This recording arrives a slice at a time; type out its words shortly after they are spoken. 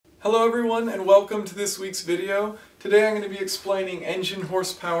Hello everyone and welcome to this week's video. Today I'm going to be explaining engine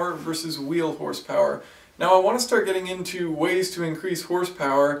horsepower versus wheel horsepower. Now I want to start getting into ways to increase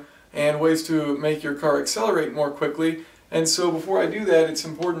horsepower and ways to make your car accelerate more quickly. And so before I do that, it's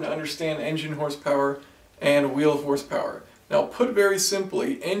important to understand engine horsepower and wheel horsepower. Now put very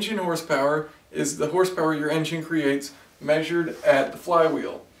simply, engine horsepower is the horsepower your engine creates measured at the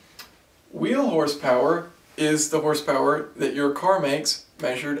flywheel. Wheel horsepower is the horsepower that your car makes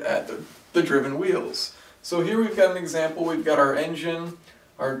measured at the driven wheels. So here we've got an example. We've got our engine,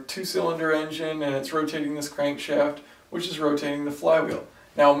 our two-cylinder engine, and it's rotating this crankshaft, which is rotating the flywheel.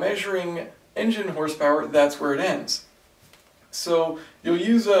 Now measuring engine horsepower, that's where it ends. So you'll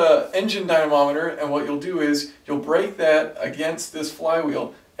use an engine dynamometer, and what you'll do is you'll break that against this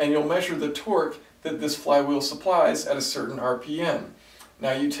flywheel and you'll measure the torque that this flywheel supplies at a certain RPM.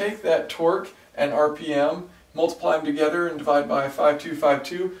 Now you take that torque and RPM, multiply them together and divide by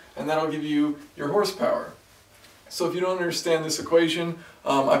 5252, and that'll give you your horsepower. So if you don't understand this equation,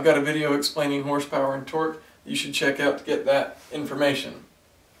 I've got a video explaining horsepower and torque you should check out to get that information.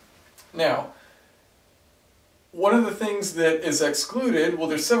 Now, one of the things that is excluded, well,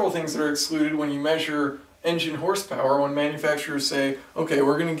 there's several things that are excluded when you measure engine horsepower. When manufacturers say, okay,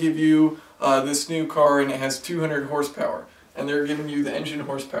 we're going to give you this new car and it has 200 horsepower, and they're giving you the engine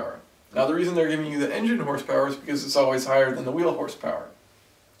horsepower. Now the reason they're giving you the engine horsepower is because it's always higher than the wheel horsepower.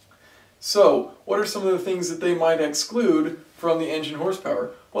 So, what are some of the things that they might exclude from the engine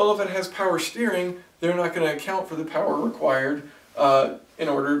horsepower? Well, if it has power steering, they're not going to account for the power required in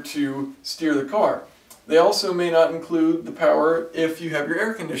order to steer the car. They also may not include the power if you have your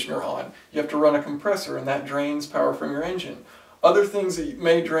air conditioner on. You have to run a compressor, and that drains power from your engine. Other things that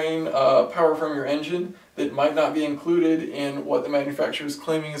may drain power from your engine that might not be included in what the manufacturer is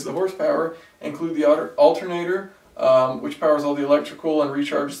claiming is the horsepower include the alternator, which powers all the electrical and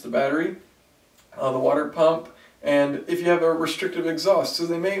recharges the battery, the water pump, and if you have a restrictive exhaust. So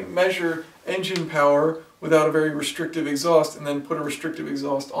they may measure engine power without a very restrictive exhaust and then put a restrictive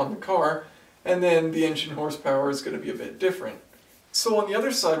exhaust on the car, and then the engine horsepower is going to be a bit different. So on the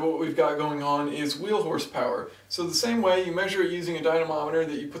other side, what we've got going on is wheel horsepower. So the same way you measure it using a dynamometer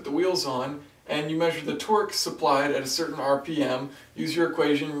that you put the wheels on, and you measure the torque supplied at a certain RPM, use your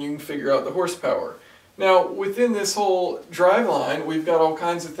equation and you can figure out the horsepower. Now within this whole drive line, we've got all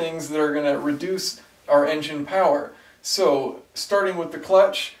kinds of things that are going to reduce our engine power. So starting with the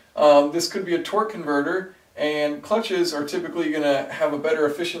clutch, this could be a torque converter, and clutches are typically going to have a better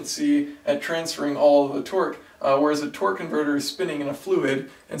efficiency at transferring all of the torque, whereas a torque converter is spinning in a fluid,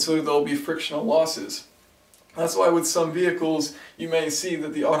 and so there'll be frictional losses. That's why with some vehicles you may see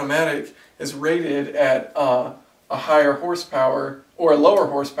that the automatic is rated at a higher horsepower, or a lower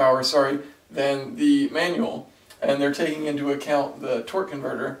horsepower, sorry, than the manual, and they're taking into account the torque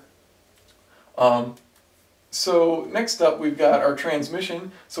converter. So next up we've got our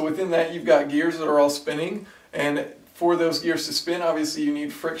transmission. So within that you've got gears that are all spinning, and for those gears to spin obviously you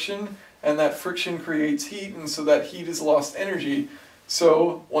need friction, and that friction creates heat, and so that heat is lost energy.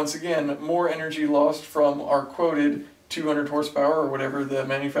 So once again, more energy lost from our quoted 200 horsepower or whatever the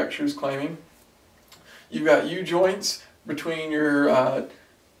manufacturer is claiming. You've got U-joints between your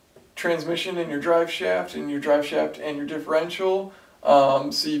transmission and your drive shaft, and your drive shaft and your differential.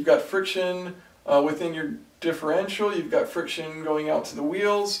 So you've got friction within your differential, you've got friction going out to the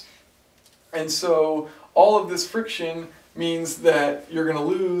wheels, and so all of this friction means that you're going to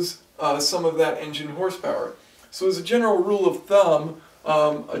lose some of that engine horsepower. So as a general rule of thumb,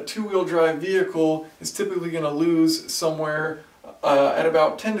 a two-wheel drive vehicle is typically going to lose somewhere at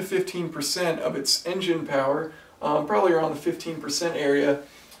about 10 to 15% of its engine power, probably around the 15% area,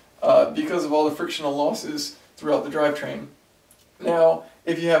 because of all the frictional losses throughout the drivetrain. Now,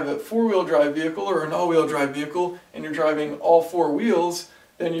 if you have a four-wheel drive vehicle or an all-wheel drive vehicle and you're driving all four wheels,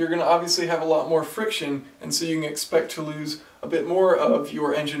 then you're going to obviously have a lot more friction, and so you can expect to lose a bit more of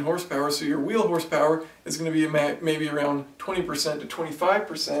your engine horsepower. So your wheel horsepower is going to be maybe around 20% to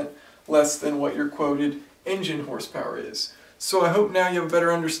 25% less than what your quoted engine horsepower is. So I hope now you have a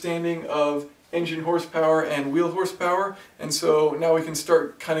better understanding of engine horsepower and wheel horsepower, and so now we can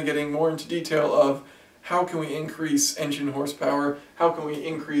start kind of getting more into detail of how can we increase engine horsepower, how can we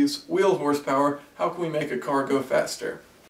increase wheel horsepower, how can we make a car go faster.